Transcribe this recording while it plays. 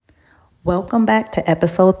Welcome back to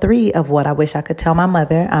episode 3 of What I Wish I Could Tell My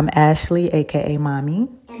Mother. I'm Ashley, aka Mommy.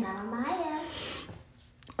 And I'm Maya.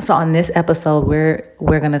 So on this episode, we're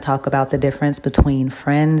going to talk about the difference between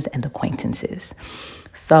friends and acquaintances.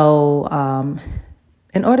 So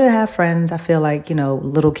in order to have friends, I feel like,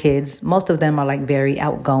 little kids, most of them are like very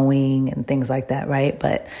outgoing and things like that, right?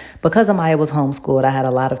 But because Amaya was homeschooled, I had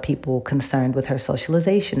a lot of people concerned with her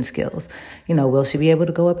socialization skills. Will she be able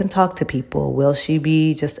to go up and talk to people? Will she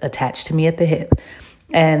be just attached to me at the hip?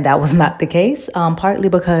 And that was not the case, partly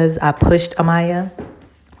because I pushed Amaya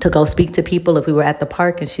to go speak to people. If we were at the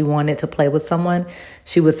park and she wanted to play with someone,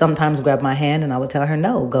 she would sometimes grab my hand and I would tell her,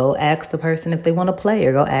 no, go ask the person if they want to play,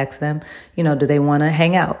 or go ask them, do they want to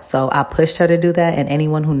hang out? So I pushed her to do that. And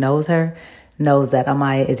anyone who knows her knows that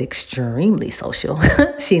Amaya is extremely social.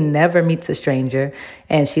 She never meets a stranger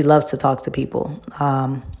and she loves to talk to people.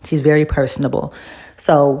 She's very personable.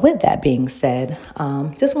 So with that being said,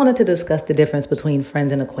 just wanted to discuss the difference between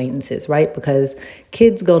friends and acquaintances, right? Because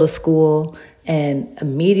kids go to school and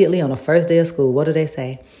immediately on the first day of school, what do they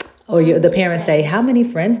say? Or the parents say, how many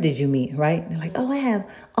friends did you meet, right? They're like, oh, I have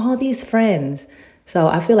all these friends. So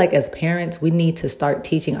I feel like as parents, we need to start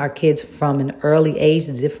teaching our kids from an early age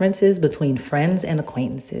the differences between friends and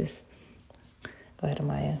acquaintances. Go ahead,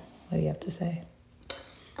 Amaya. What do you have to say?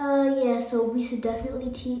 So we should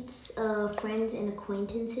definitely teach friends and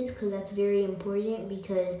acquaintances, because that's very important,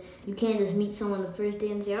 because you can't just meet someone the first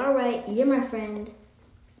day and say, all right, you're my friend.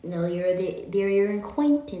 No, they're your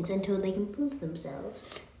acquaintance until they can prove themselves.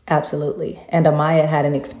 Absolutely. And Amaya had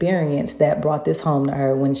an experience that brought this home to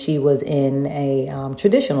her when she was in a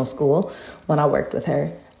traditional school when I worked with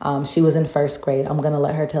her. She was in first grade. I'm going to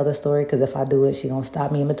let her tell the story, because if I do it, she's going to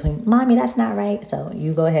stop me in between. Mommy, that's not right. So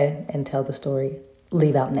you go ahead and tell the story.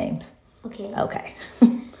 Leave out names. Okay.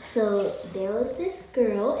 So there was this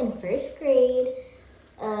girl in first grade.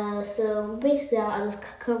 So basically, I'll just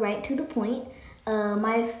go right to the point.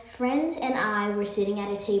 My friends and I were sitting at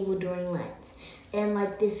a table during lunch. And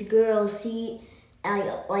this girl,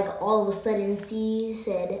 all of a sudden, she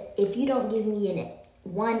said, if you don't give me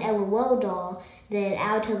one LOL doll, then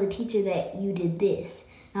I'll tell the teacher that you did this.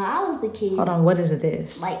 Now, I was the kid. Hold on, what is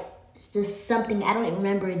this? It's just something, I don't even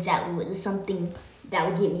remember exactly what, it's something that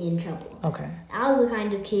would get me in trouble. Okay. I was the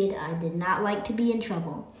kind of kid, I did not like to be in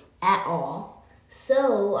trouble at all.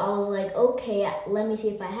 So I was like, okay, let me see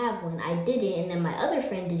if I have one. I didn't, and then my other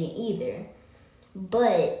friend didn't either.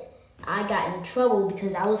 But I got in trouble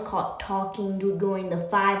because I was caught talking during the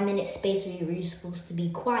 5-minute space where you were supposed to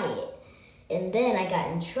be quiet. And then I got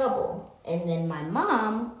in trouble. And then my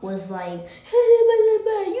mom was like,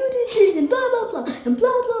 you did this, and blah, blah, blah, and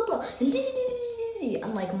blah, blah, blah, and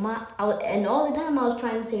I'm like, Mom, and all the time I was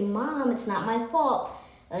trying to say, Mom, it's not my fault.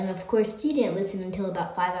 And of course, she didn't listen until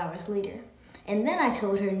about 5 hours later. And then I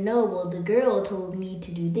told her, no, well, the girl told me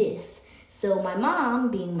to do this. So my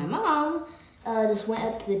mom, being my mom, just went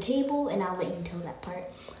up to the table, and I'll let you tell that part.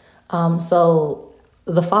 So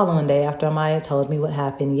the following day after Amaya told me what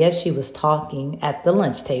happened, yes, she was talking at the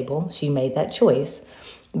lunch table. She made that choice.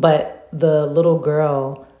 But the little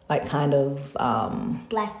girl blackmailed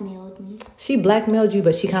me. She blackmailed you,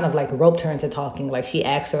 but she kind of roped her into talking. She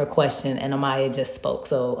asked her a question and Amaya just spoke.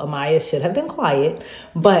 So Amaya should have been quiet,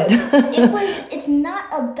 but it's not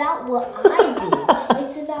about what I did.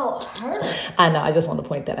 It's about her. I know. I just want to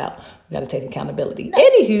point that out. We got to take accountability.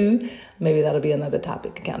 Anywho, maybe that'll be another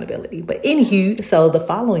topic, accountability. But anywho, so the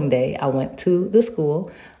following day I went to the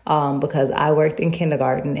school because I worked in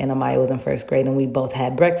kindergarten and Amaya was in first grade, and we both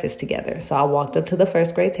had breakfast together. So I walked up to the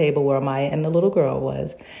first grade table where Amaya and the little girl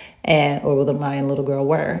was, or where Amaya and the little girl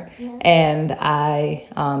were. Yeah. And I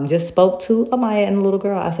just spoke to Amaya and the little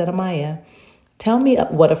girl. I said, Amaya, tell me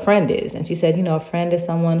what a friend is. And she said, a friend is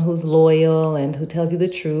someone who's loyal and who tells you the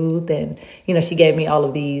truth. And, she gave me all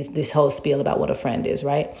of this whole spiel about what a friend is,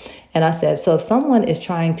 right? And I said, so if someone is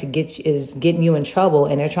trying to getting you in trouble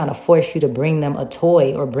and they're trying to force you to bring them a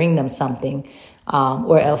toy or bring them something,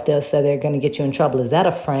 or else they'll say they're going to get you in trouble, is that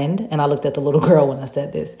a friend? And I looked at the little girl when I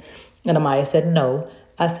said this. And Amaya said, no.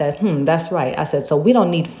 I said, that's right. I said, so we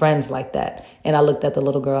don't need friends like that. And I looked at the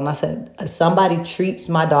little girl and I said, if somebody treats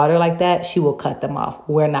my daughter like that, she will cut them off.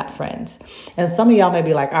 We're not friends. And some of y'all may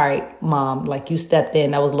be like, all right, Mom, you stepped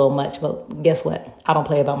in. That was a little much. But guess what? I don't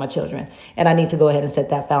play about my children. And I need to go ahead and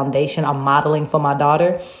set that foundation. I'm modeling for my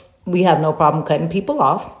daughter. We have no problem cutting people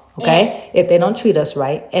off, okay, if they don't treat us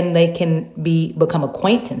right. And they can become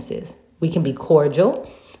acquaintances. We can be cordial.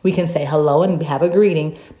 We can say hello and have a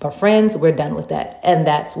greeting, but friends, we're done with that. And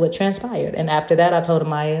that's what transpired. And after that, I told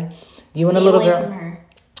Amaya, you and the little girl. From her.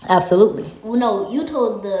 Absolutely. Well, no, you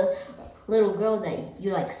told the little girl that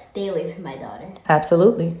you stay away from my daughter.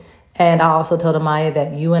 Absolutely. And I also told Amaya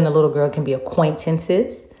that you and the little girl can be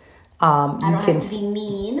acquaintances. I don't have to be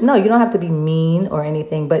mean. No, you don't have to be mean or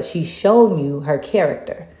anything, but she's shown you her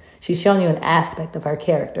character. She's shown you an aspect of her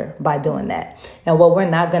character by doing that. And what we're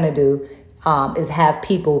not going to do is have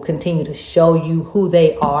people continue to show you who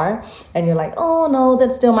they are. And you're like, oh, no,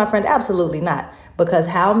 that's still my friend. Absolutely not. Because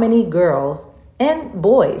how many girls and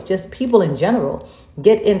boys, just people in general,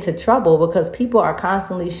 get into trouble because people are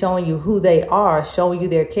constantly showing you who they are, showing you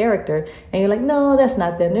their character. And you're like, no, that's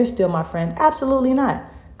not them. They're still my friend. Absolutely not.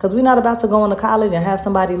 Because we're not about to go into college and have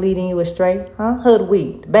somebody leading you astray.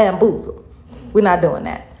 Hoodwinked, bamboozled. We're not doing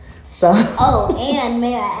that. So. Oh, and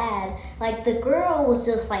may I add, like the girl was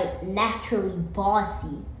just like naturally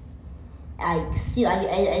bossy. Like she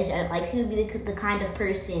would be the kind of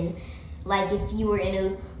person, like if you were in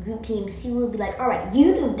a group team, she would be like, all right,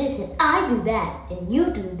 you do this and I do that and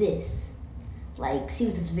you do this. Like she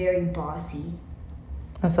was just very bossy.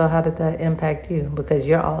 And so how did that impact you? Because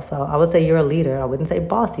you're also, I would say you're a leader. I wouldn't say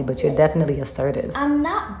bossy, but you're definitely assertive. I'm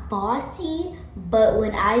not bossy, but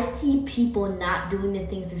when I see people not doing the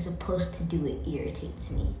things they're supposed to do, it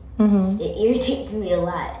irritates me. Mm-hmm. It irritates me a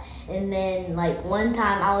lot. And then, like, one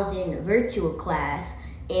time I was in virtual class,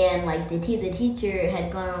 and, like, the teacher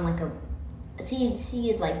had gone on, like,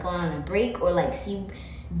 she had, like, gone on a break, or, like, she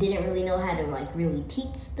didn't really know how to, like, really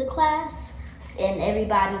teach the class. And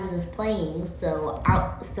everybody was just playing, so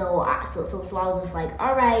I was just like,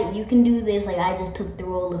 all right, you can do this. Like I just took the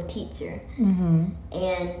role of teacher,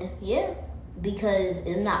 and yeah, because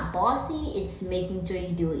it's not bossy, it's making sure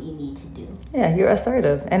you do what you need to do. Yeah, you're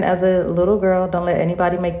assertive, and as a little girl, don't let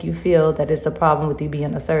anybody make you feel that it's a problem with you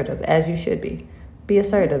being assertive, as you should be. Be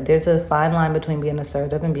assertive. There's a fine line between being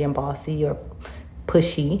assertive and being bossy or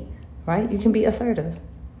pushy, right? You can be assertive.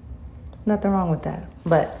 Nothing wrong with that,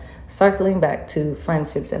 but. Circling back to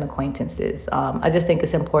friendships and acquaintances, I just think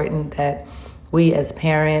it's important that we as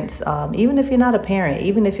parents, even if you're not a parent,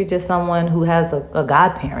 even if you're just someone who has a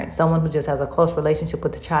godparent, someone who just has a close relationship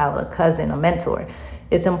with the child, a cousin, a mentor,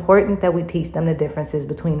 it's important that we teach them the differences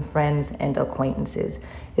between friends and acquaintances.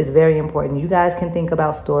 It's very important. You guys can think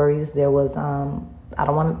about stories. There are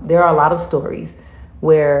a lot of stories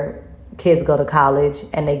where kids go to college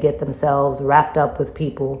and they get themselves wrapped up with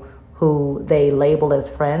people who they label as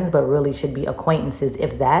friends, but really should be acquaintances,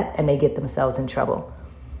 if that, and they get themselves in trouble.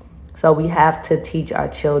 So we have to teach our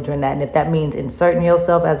children that. And if that means inserting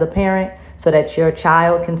yourself as a parent so that your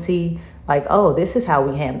child can see, like, oh, this is how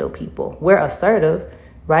we handle people. We're assertive,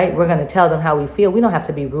 right? We're going to tell them how we feel. We don't have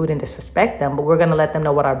to be rude and disrespect them, but we're going to let them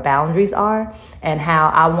know what our boundaries are and how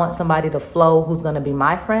I want somebody to flow who's going to be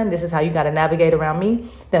my friend. This is how you got to navigate around me.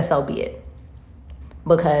 Then so be it.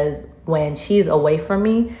 Because when she's away from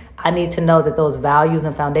me, I need to know that those values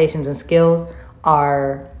and foundations and skills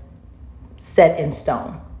are set in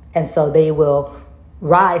stone. And so they will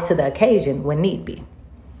rise to the occasion when need be.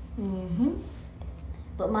 Mm-hmm.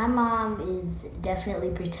 But my mom is definitely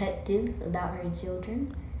protective about her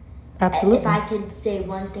children. Absolutely. If I could say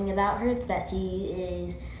one thing about her, it's that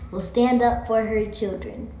she will stand up for her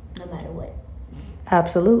children no matter what.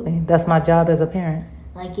 Absolutely. That's my job as a parent.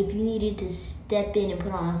 Like, if you needed to step in and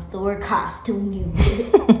put on a Thor costume, you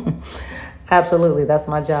would. Absolutely. That's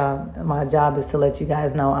my job. My job is to let you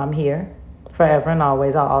guys know I'm here forever and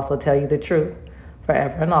always. I'll also tell you the truth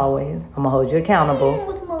forever and always. I'm going to hold you accountable.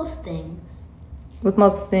 With most things. With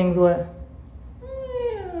most things, what?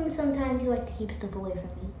 Sometimes you like to keep stuff away from me.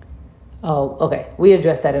 Oh, okay. We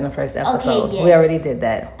addressed that in the first episode. Okay, yes. We already did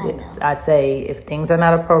that. I say if things are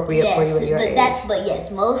not appropriate for you at your age. But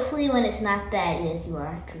yes, mostly when it's not that, yes, you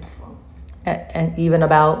are truthful. And even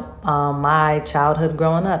about my childhood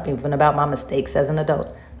growing up, even about my mistakes as an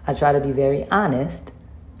adult, I try to be very honest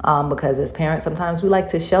because as parents, sometimes we like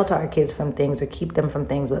to shelter our kids from things or keep them from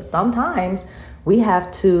things. But sometimes we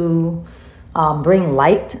have to bring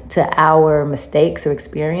light to our mistakes or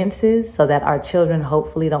experiences so that our children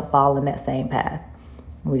hopefully don't fall in that same path.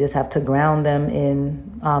 We just have to ground them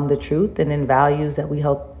in the truth and in values that we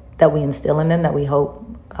hope that we instill in them, that we hope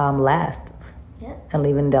last. Yep. And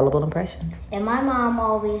leave indelible impressions. And my mom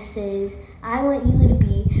always says, I want you to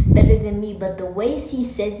be better than me, but the way she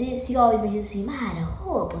says it, she always makes it seem I had a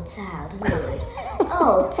horrible childhood.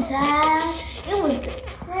 Oh, child, it was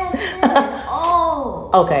depressing. Oh.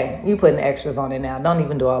 Okay, you putting extras on it now. Don't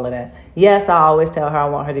even do all of that. Yes, I always tell her I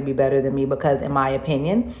want her to be better than me because, in my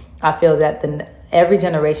opinion, I feel that every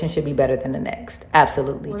generation should be better than the next.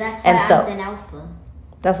 Absolutely. Well, that's why I'm Gen Alpha.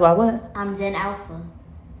 That's why what? I'm Gen Alpha.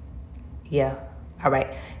 Yeah. All right.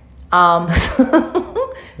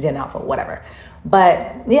 Gen Alpha, whatever.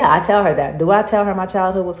 But yeah, I tell her that. Do I tell her my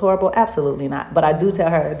childhood was horrible? Absolutely not. But I do tell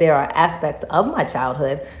her there are aspects of my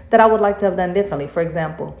childhood that I would like to have done differently. For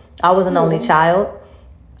example, I was an only child.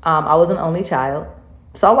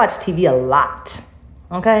 So I watched TV a lot.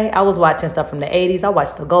 Okay, I was watching stuff from the 80s. I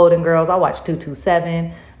watched The Golden Girls. I watched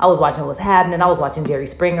 227. I was watching What's Happening. I was watching Jerry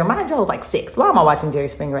Springer. Mind you, I was like 6. Why am I watching Jerry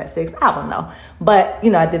Springer at 6? I don't know. But,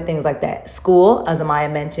 I did things like that. School, as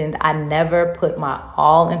Amaya mentioned, I never put my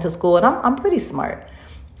all into school. And I'm pretty smart,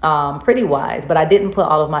 pretty wise. But I didn't put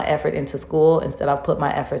all of my effort into school. Instead, I've put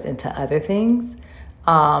my efforts into other things.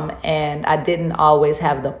 And I didn't always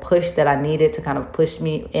have the push that I needed to kind of push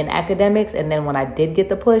me in academics. And then when I did get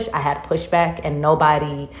the push, I had pushback and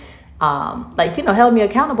nobody, held me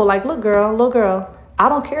accountable. Like, look, little girl, I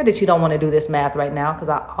don't care that you don't want to do this math right now, because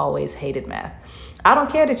I always hated math. I don't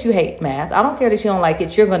care that you hate math. I don't care that you don't like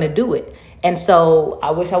it. You're going to do it. And so I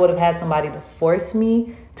wish I would have had somebody to force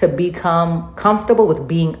me to become comfortable with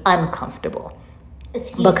being uncomfortable.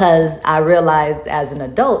 Because I realized as an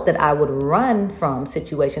adult that I would run from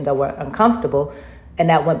situations that were uncomfortable. And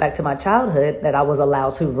that went back to my childhood, that I was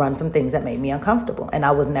allowed to run from things that made me uncomfortable. And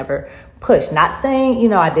I was never pushed. Not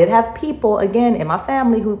saying, I did have people, again, in my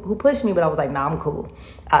family who pushed me, but I was like, nah, I'm cool.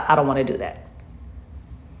 I don't want to do that.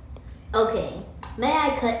 Okay, may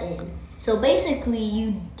I cut in? So basically,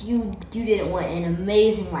 you didn't want an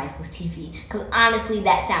amazing life with TV. Because honestly,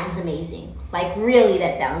 that sounds amazing. Like, really,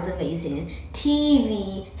 that sounds amazing.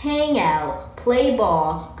 TV, hang out, play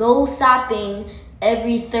ball, go shopping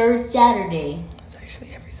every third Saturday. It's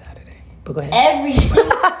actually every Saturday. But go ahead.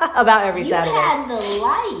 About every Saturday. You had the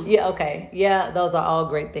life. Yeah, okay. Yeah, those are all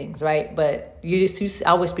great things, right? But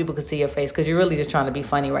I wish people could see your face, because you're really just trying to be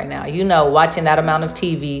funny right now. Watching that amount of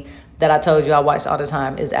TV that I told you I watched all the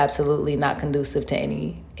time is absolutely not conducive to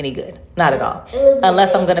any good. Not at all.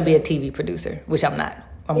 Unless I'm going to be a TV producer, which I'm not.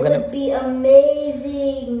 It would be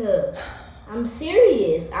amazing. I'm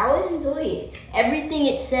serious. I would enjoy it. Everything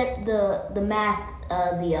except the math,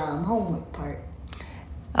 the homework part.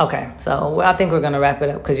 Okay, so I think we're going to wrap it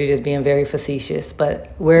up, because you're just being very facetious.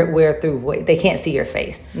 But we're through. Wait, they can't see your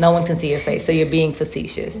face. No one can see your face, so you're being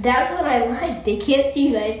facetious. That's what I like. They can't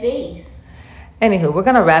see my face. Anywho, we're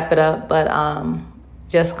going to wrap it up, but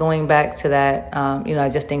just going back to that, I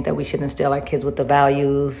just think that we should instill our kids with the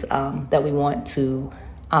values that we want to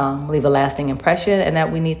leave a lasting impression, and that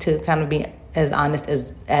we need to kind of be as honest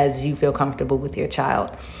as you feel comfortable with your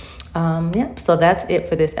child. So that's it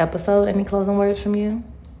for this episode. Any closing words from you?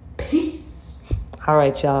 Peace. All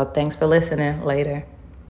right, y'all. Thanks for listening. Later.